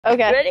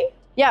Okay. Ready?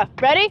 Yeah,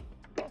 ready?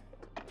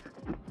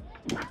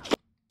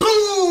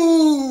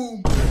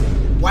 Boom!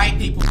 White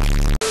people.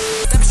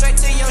 Step straight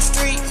to your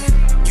street.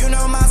 You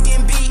know Miles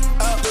getting beat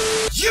up.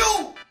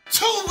 You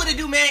too, what it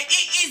do, man?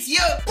 It is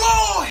your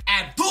boy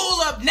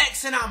Abdul up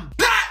next, and I'm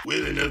back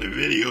with another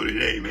video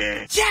today,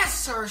 man.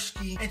 Yes,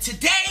 Sirski. And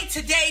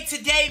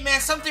today,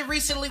 man, something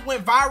recently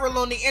went viral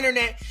on the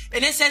internet,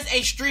 and it says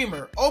a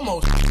streamer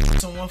almost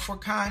someone for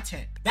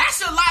content.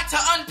 That's a lot to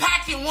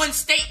unpack in one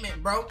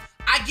statement, bro.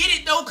 I get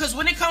it though, because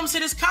when it comes to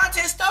this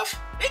content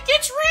stuff, it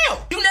gets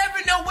real. You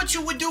never know what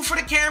you would do for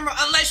the camera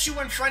unless you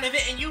in front of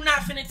it, and you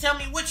not finna tell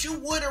me what you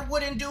would or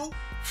wouldn't do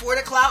for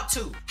the clout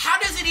too. How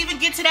does it even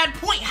get to that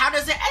point? How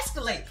does it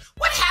escalate?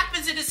 What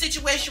happens in a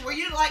situation where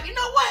you're like, you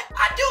know what?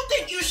 I do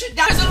think you should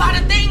die. There's a lot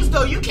of things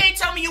though. You can't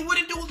tell me you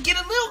wouldn't get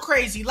a little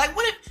crazy. Like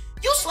what if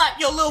you slap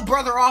your little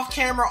brother off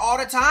camera all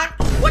the time?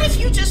 What if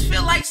you just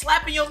feel like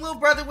slapping your little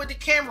brother with the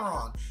camera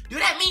on? Do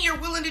that mean you're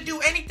willing to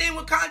do anything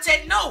with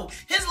content? No.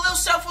 His little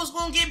self was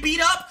gonna get beat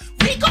up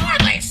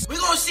regardless. We're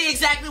gonna see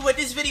exactly what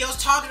this video is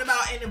talking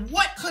about and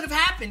what could have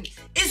happened.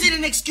 Is it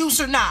an excuse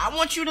or not? I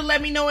want you to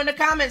let me know in the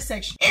comment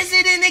section. Is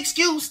it an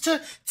excuse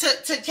to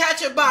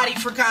catch a body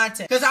for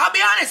content? Because I'll be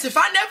honest, if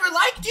I never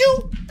liked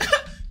you,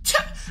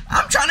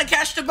 I'm trying to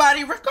catch the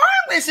body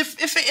regardless.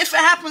 If it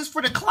happens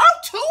for the clout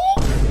too?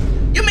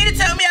 You mean to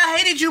tell me I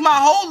hated you my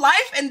whole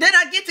life and then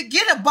I get to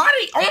get a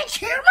body on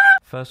camera?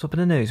 First up in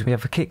the news, we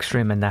have a kick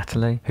streamer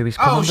Natalie, who is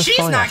come under she's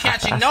fire not after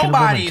catching asking a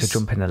woman nobodies. to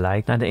jump in the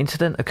lake. Now the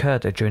incident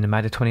occurred during the May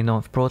the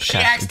 29th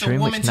broadcast,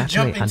 during which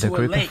Natalie and a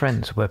group of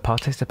friends were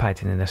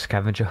participating in a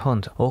scavenger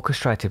hunt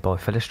orchestrated by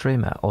fellow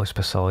streamer Ice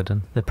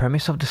Poseidon. The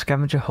premise of the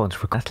scavenger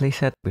hunt was Natalie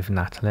said with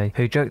Natalie,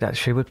 who joked that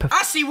she would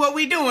I see what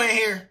we doing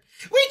here.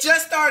 We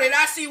just started.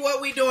 I see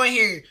what we doing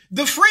here.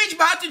 The fridge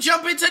about to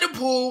jump into the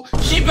pool.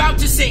 She about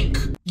to sink.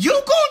 You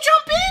gonna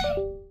jump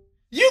in?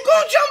 You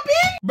gonna jump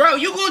in? Bro,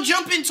 you gonna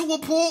jump into a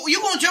pool?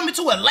 You gonna jump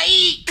into a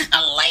lake?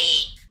 A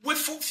lake? With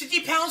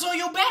 50 pounds on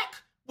your back?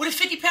 With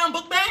a 50-pound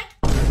book bag?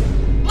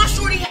 My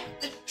shorty had...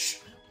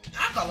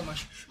 I call it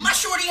my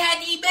shorty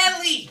had the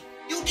belly.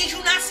 Did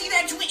you not see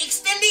that joint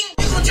extending?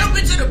 You gonna jump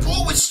into the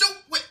pool with soup?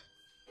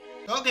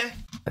 Okay.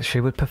 She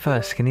would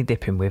prefer skinny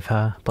dipping with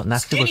her, but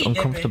Natalie was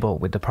uncomfortable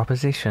with the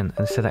proposition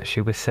and said that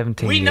she was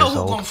 17 years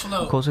old,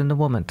 causing the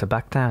woman to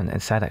back down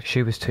and say that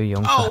she was too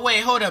young. Oh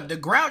wait, hold up. The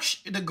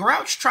grouch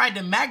tried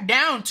to back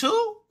down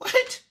too?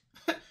 What?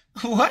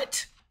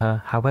 What?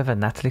 However,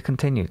 Natalie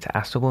continued to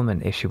ask the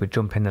woman if she would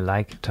jump in the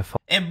lake to fall.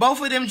 And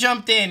both of them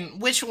jumped in.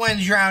 Which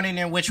one's drowning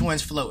and which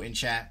one's floating,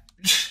 chat?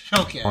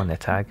 Okay. On the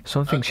tag,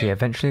 something she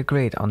eventually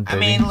agreed on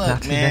doing.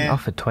 Natalie then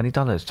offered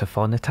 $20 to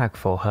find the tag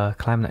for her,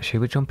 claiming that she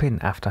would jump in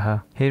after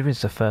her. Here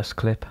is the first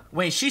clip.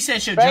 Wait, she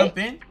said she'll jump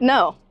in?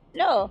 No.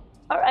 No.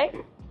 All right.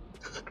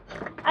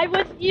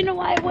 You know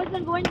why I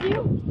wasn't going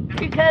to?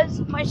 Because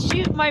my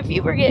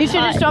feet were getting You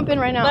should hot. just jump in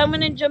right now. But I'm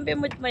gonna jump in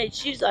with my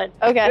shoes on.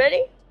 Okay.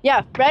 Ready?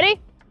 Yeah,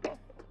 ready?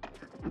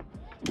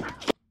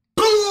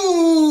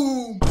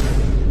 Boom!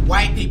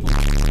 White people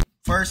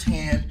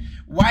firsthand.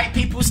 White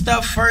people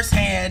stuff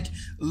firsthand.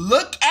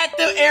 Look at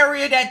the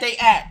area that they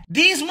at.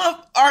 These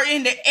are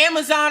in the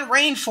Amazon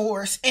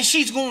rainforest, and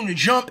she's going to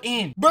jump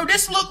in. Bro,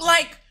 this look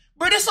like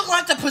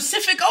the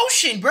Pacific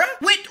Ocean, bro.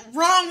 What's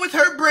wrong with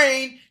her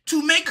brain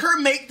to make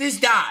her make this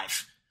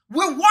dive?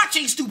 We're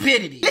watching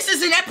stupidity. This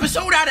is an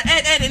episode out of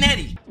Ed, Ed, and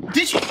Eddie.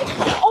 Did you?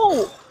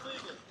 Oh.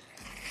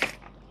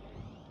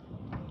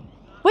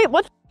 Wait,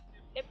 what?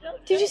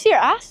 Did you see her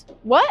ass?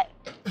 What?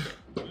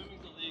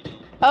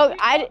 Oh,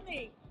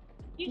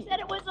 You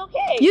said it was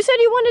okay. You said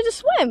you wanted to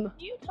swim.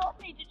 You told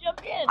me to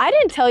jump in. I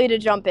didn't tell you to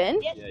jump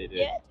in. Yes, you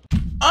did.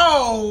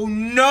 Oh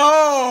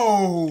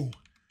no!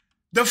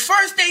 The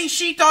first thing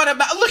she thought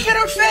about, look at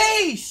her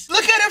face!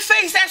 Look at her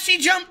face as she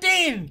jumped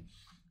in.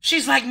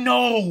 She's like,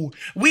 no,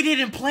 we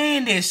didn't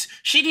plan this.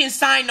 She didn't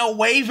sign no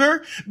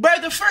waiver.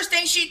 But the first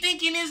thing she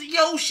thinking is,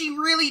 yo, she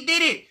really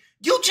did it.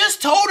 You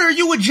just told her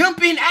you would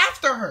jump in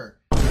after her.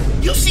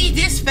 You see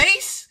this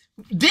face?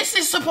 This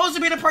is supposed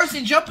to be the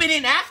person jumping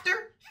in after?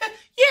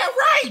 Yeah,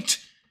 right.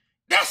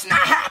 That's not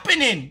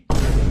happening.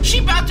 She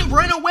about to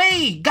run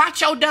away. Got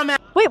your dumb ass.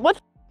 Wait, what?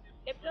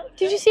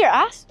 Did you see her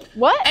ass?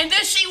 What? And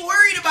then she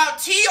worried about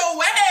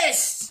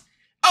TOS.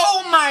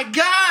 Oh my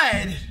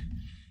God.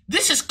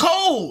 This is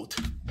cold.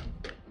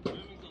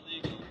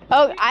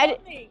 Oh,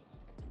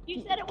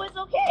 You said it was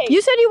okay.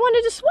 You said you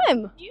wanted to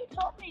swim. You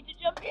told me to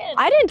jump in.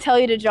 I didn't tell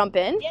you to jump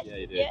in. Yes,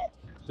 you did.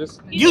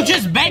 You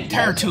just begged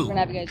her to. We're gonna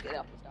have you guys get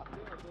off the stop.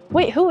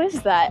 Wait, who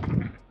is that?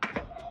 What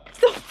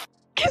the f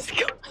is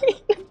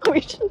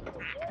going on?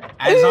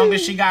 As long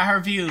as she got her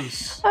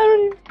views. I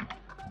don't even...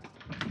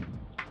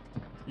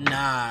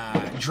 Nah,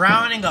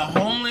 drowning a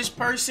homeless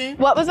person?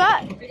 What was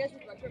that? Are you guys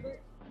with Retrovert?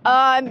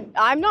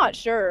 I'm not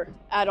sure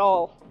at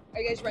all. Are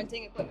you guys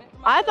renting equipment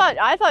from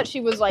I thought she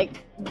was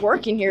like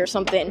working here or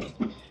something.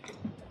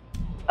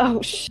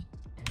 Oh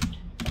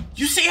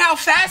You see how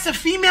fast a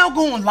female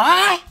gonna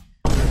lie?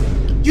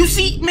 You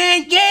see,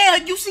 man, yeah,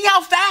 you see how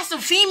fast a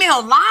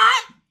female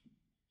lie?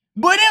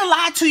 But they'll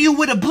lie to you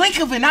with a blink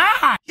of an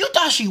eye. You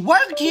thought she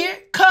worked here?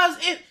 Cause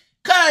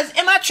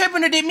am I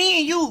tripping or did me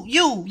and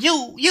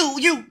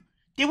you?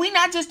 Did we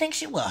not just think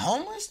she was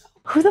homeless?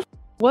 Who the f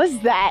was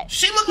that?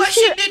 She looked like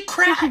she did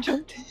crack.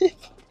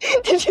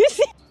 Did you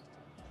see?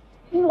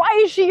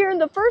 Why is she here in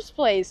the first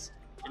place?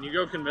 Can you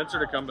go convince her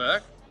to come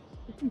back?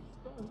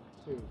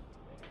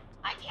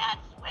 I can't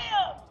swim.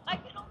 I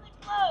can only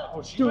float.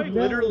 Oh, she might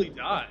literally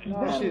die.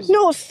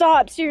 No,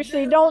 stop.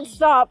 Seriously, don't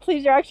stop.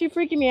 Please, you're actually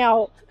freaking me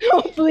out.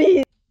 No,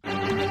 please.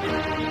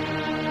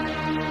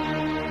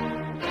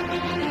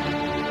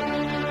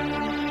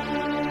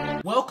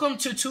 Welcome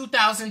to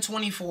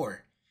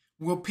 2024,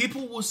 where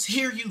people will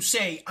hear you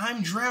say,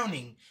 I'm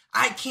drowning,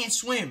 I can't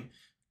swim.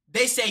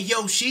 They say,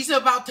 yo, she's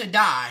about to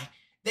die.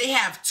 They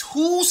have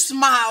 2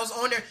 smiles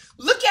on their...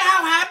 Look at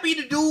how happy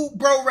the dude,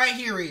 bro, right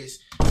here is.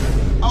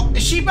 Oh,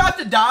 is she about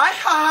to die?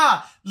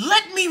 Ha ha.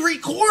 Let me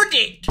record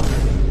it.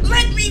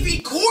 Let me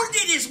record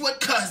it is what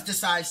cuz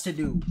decides to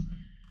do.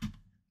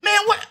 Man,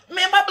 what?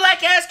 Man, my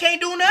black ass can't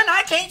do nothing.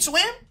 I can't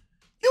swim.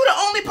 You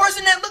the only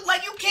person that look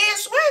like you can't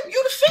swim.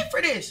 You the fit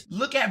for this.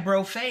 Look at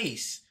bro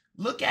face.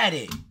 Look at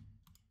it.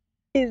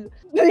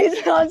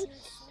 Please, God.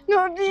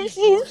 No,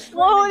 she's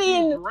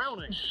floating.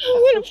 Drowning.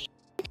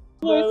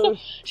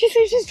 She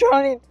says she's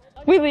drowning.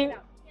 We leave.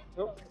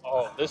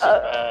 Oh, this is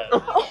bad.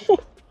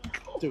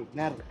 Dude,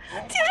 Natalie.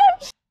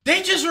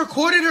 They just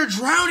recorded her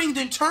drowning,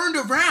 then turned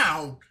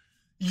around.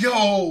 Yo.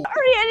 Sorry,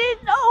 I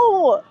didn't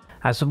know.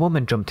 As the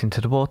woman jumped into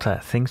the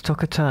water, things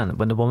took a turn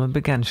when the woman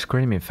began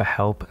screaming for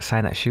help,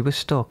 saying that she was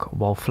stuck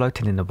while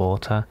floating in the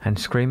water and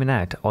screaming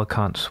out, I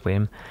can't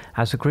swim.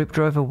 As the group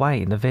drove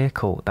away in the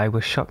vehicle, they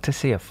were shocked to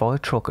see a fire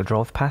truck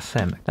drive past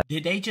them.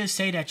 Did they just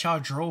say that y'all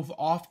drove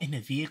off in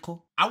the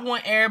vehicle? I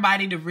want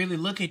everybody to really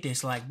look at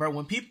this like, bro,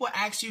 when people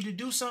ask you to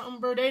do something,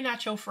 bro, they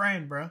not your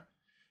friend, bro.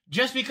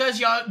 Just because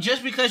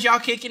y'all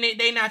kicking it,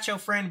 they not your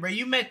friend, bro.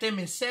 You met them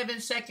in 7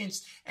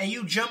 seconds and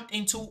you jumped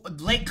into a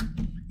lake.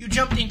 You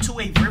jumped into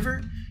a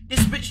river.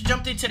 This bitch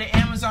jumped into the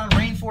Amazon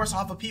rainforest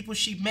off of people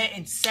she met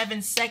in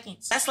 7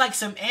 seconds. That's like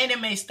some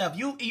anime stuff.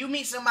 You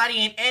meet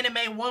somebody in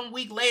anime 1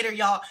 week later,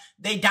 y'all,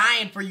 they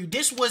dying for you.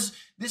 This was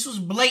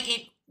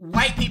blatant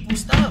white people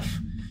stuff.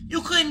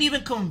 You couldn't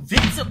even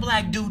convince a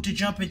black dude to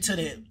jump into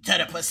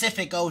the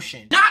Pacific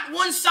Ocean. Not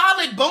one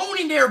solid bone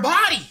in their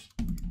body.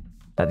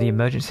 That the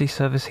emergency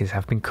services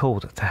have been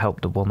called to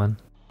help the woman.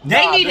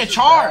 They need a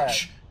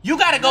charge. You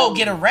gotta go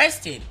get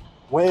arrested.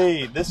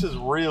 Wait, this is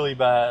really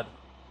bad.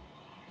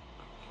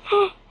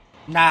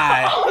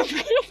 Nah.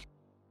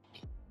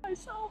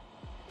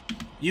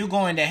 You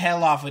going to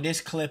hell off of this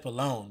clip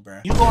alone,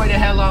 bro. You going to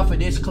hell off of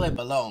this clip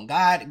alone.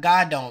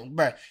 God don't,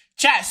 bro.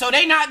 Chat, so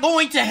they not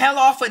going to hell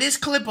off of this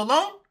clip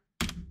alone?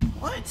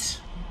 What?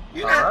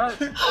 You're not.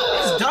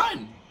 It's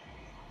done.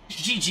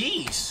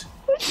 GG's.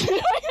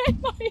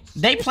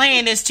 They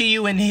playing this to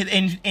you in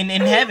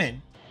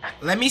heaven.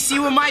 Let me see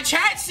what my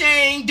chat's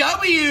saying.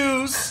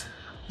 W's.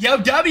 Yo,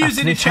 W's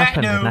in the chat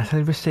now.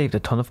 Natalie received a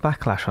ton of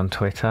backlash on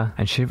Twitter,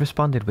 and she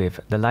responded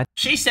with,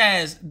 She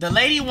says, the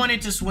lady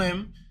wanted to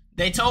swim.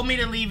 They told me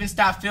to leave and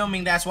stop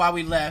filming. That's why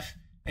we left.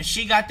 And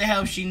she got the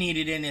help she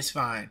needed, and it's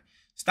fine.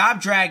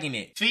 Stop dragging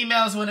it.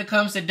 Females, when it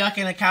comes to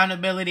ducking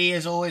accountability,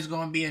 is always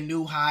going to be a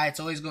new high. It's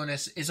always going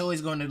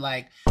to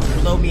like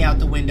blow me out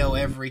the window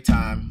every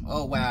time.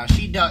 Oh wow,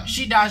 she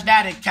dodged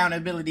that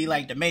accountability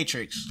like the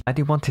Matrix.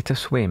 Lady wanted to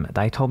swim.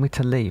 They told me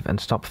to leave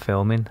and stop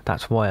filming.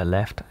 That's why I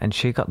left, and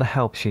she got the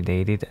help she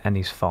needed, and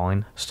he's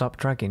fine. Stop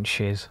dragging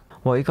shiz.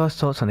 What are you guys'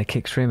 thoughts on the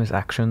kick streamer's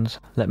actions?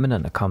 Let me know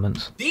in the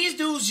comments. These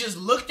dudes just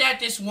looked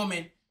at this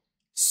woman,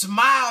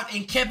 smiled,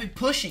 and kept it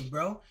pushing,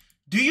 bro.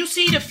 Do you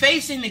see the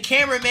face in the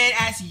cameraman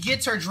as he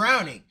gets her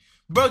drowning?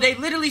 Bro, they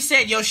literally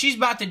said, yo, she's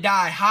about to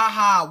die. Ha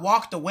ha,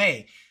 walked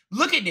away.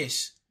 Look at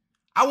this.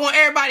 I want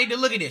everybody to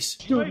look at this.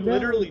 She might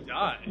literally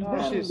die.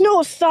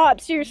 No,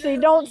 stop. Seriously,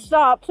 don't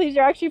stop. Please,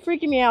 you're actually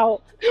freaking me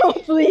out. No,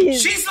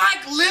 please. She's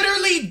like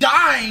literally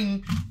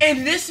dying.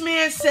 And this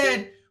man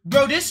said,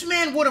 bro, this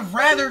man would have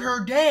rathered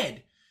her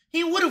dead.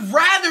 He would have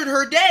rathered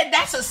her dead.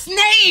 That's a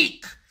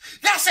snake.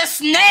 That's a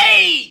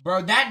snake.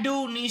 Bro, that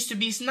dude needs to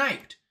be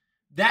sniped.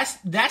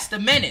 That's the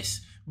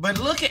menace. But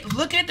look at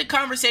the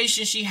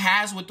conversation she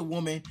has with the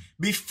woman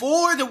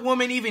before the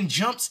woman even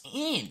jumps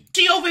in.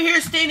 She over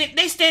here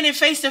standing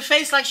face to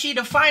face like she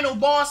the final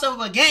boss of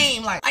a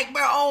game. Like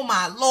bro, oh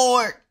my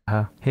lord.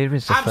 Here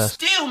is the I'm first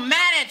still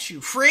mad at you,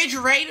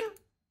 refrigerator.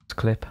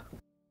 clip.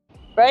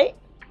 Right?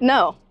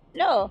 No.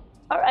 No.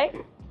 All right.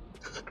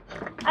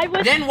 I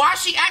was. Then why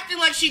she acting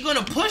like she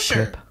gonna push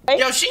her? Right?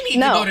 Yo, she needs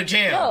to go to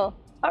jail. No.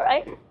 All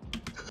right.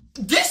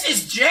 This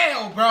is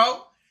jail,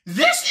 bro.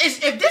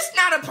 If this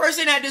not a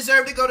person that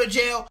deserve to go to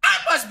jail, I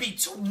must be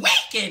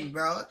tweaking,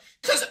 bro.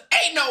 Cause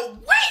ain't no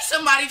way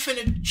somebody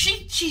finna,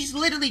 she's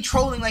literally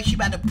trolling like she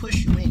about to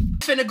push you in.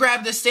 Finna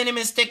grab the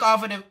cinnamon stick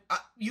off of the,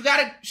 you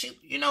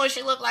know what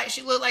she look like?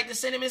 She look like the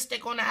cinnamon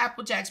stick on the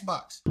Apple Jacks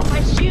box.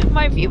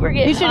 My feet were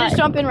getting You should hot. just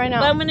jump in right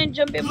now. But I'm gonna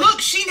jump in. Look,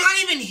 she not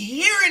even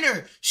hearing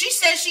her. She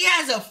says she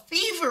has a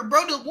fever,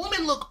 bro. The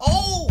woman look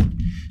old.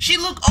 She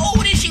look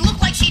old and she look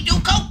like she do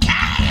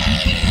cocaine.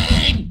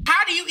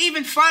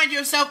 even find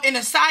yourself in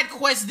a side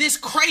quest this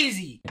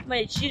crazy?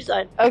 My shoes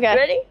on. Okay.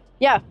 Ready?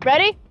 Yeah,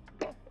 ready?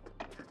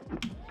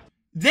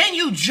 Then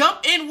you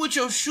jump in with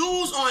your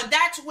shoes on.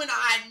 That's when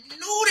I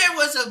knew there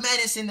was a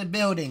menace in the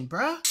building,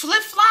 bruh.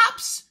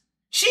 Flip-flops?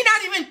 She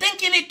not even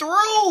thinking it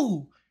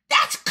through.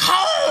 That's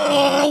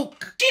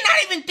coke. She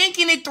not even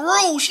thinking it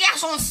through. She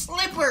has on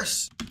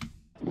slippers.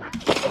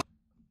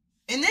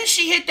 And then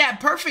she hit that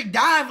perfect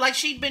dive like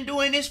she'd been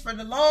doing this for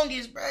the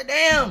longest, bruh.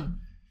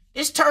 Damn.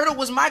 This turtle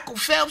was Michael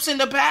Phelps in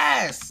the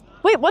past.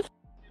 Wait, what?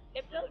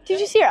 Did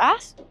you see her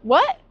ass?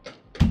 What?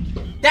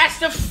 That's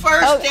the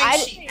first thing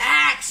she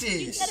asks.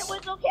 You said it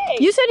was okay.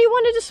 You said you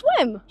wanted to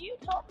swim. You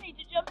told me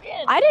to jump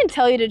in. I didn't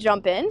tell you to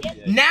jump in.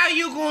 Now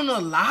you gonna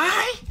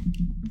lie?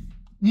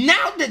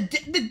 Now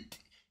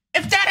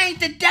if that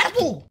ain't the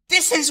devil,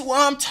 this is what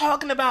I'm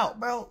talking about,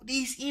 bro.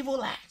 These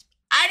evil acts.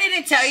 I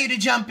didn't tell you to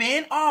jump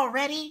in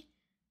already.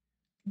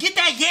 Get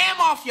that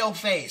yam off your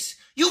face.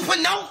 You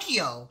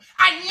Pinocchio.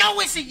 I know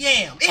it's a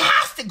yam. It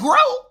has to grow.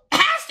 It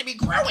has to be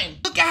growing.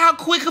 Look at how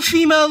quick a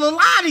female will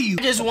lie to you.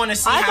 I just want to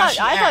see how she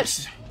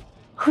acts.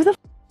 Who the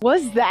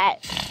was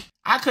that?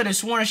 I could have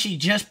sworn she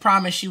just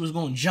promised she was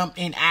going to jump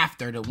in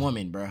after the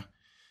woman, bro.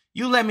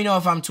 You let me know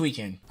if I'm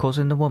tweaking.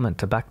 Causing the woman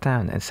to back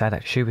down and say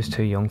that she was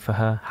too young for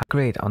her.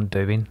 Agreed on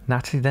doing.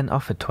 Natalie then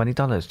offered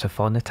 $20 to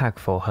find the tag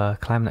for her,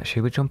 claiming that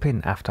she would jump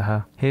in after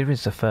her. Here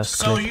is the first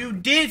clip. So you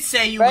did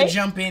say you would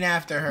jump in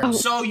after her. Oh.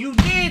 So you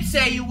did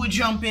say you would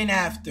jump in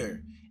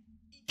after.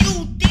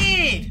 You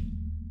did.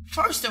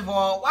 First of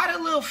all, why the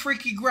little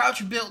freaky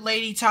grouch built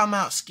lady talking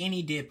about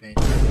skinny dipping?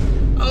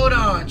 Hold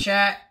on,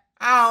 chat.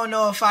 I don't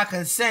know if I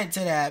consent to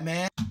that,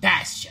 man.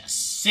 That's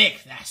just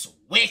sick. That's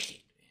wicked.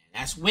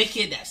 That's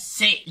wicked. That's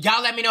sick.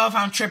 Y'all let me know if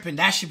I'm tripping.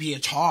 That should be a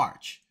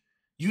charge.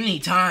 You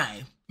need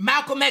time.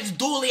 Malcolm X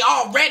dually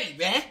already,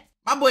 man.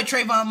 My boy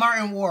Trayvon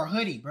Martin wore a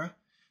hoodie, bro.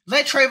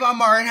 Let Trayvon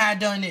Martin have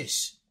done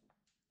this.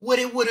 What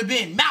it would have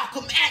been.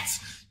 Malcolm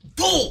X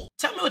duel.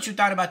 Tell me what you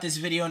thought about this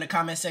video in the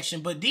comment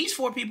section. But these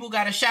 4 people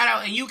got a shout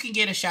out and you can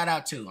get a shout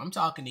out too. I'm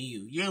talking to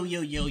you.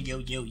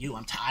 You.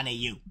 I'm talking to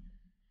you.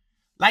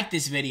 Like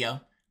this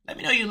video. Let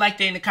me know you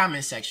liked it in the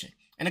comment section.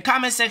 In the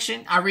comment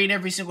section, I read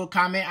every single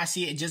comment. I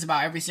see just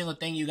about every single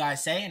thing you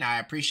guys say, and I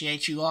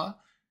appreciate you all.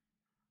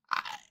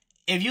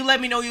 If you let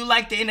me know you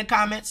liked it in the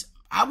comments,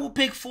 I will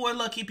pick 4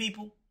 lucky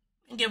people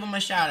and give them a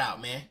shout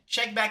out, man.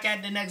 Check back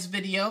at the next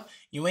video.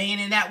 You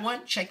ain't in that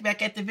one, check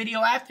back at the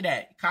video after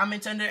that.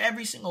 Comment under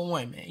every single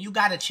one, man. You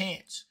got a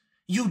chance.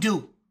 You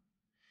do.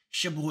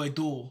 It's your boy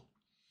Duel.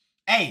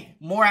 Hey,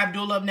 more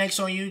Abdul up next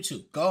on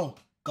YouTube. Go.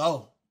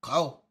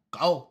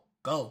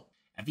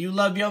 If you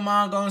love your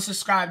mom, go and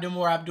subscribe to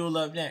More Abdul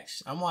Up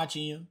Next. I'm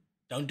watching you.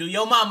 Don't do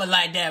your mama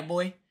like that,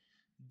 boy.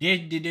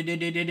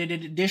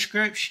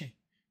 Description.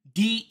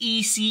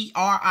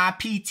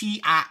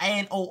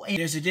 DECRIPTINON.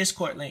 There's a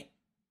Discord link.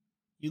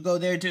 You go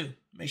there too.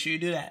 Make sure you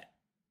do that.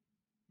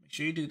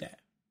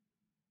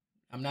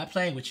 I'm not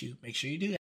playing with you. Make sure you do that.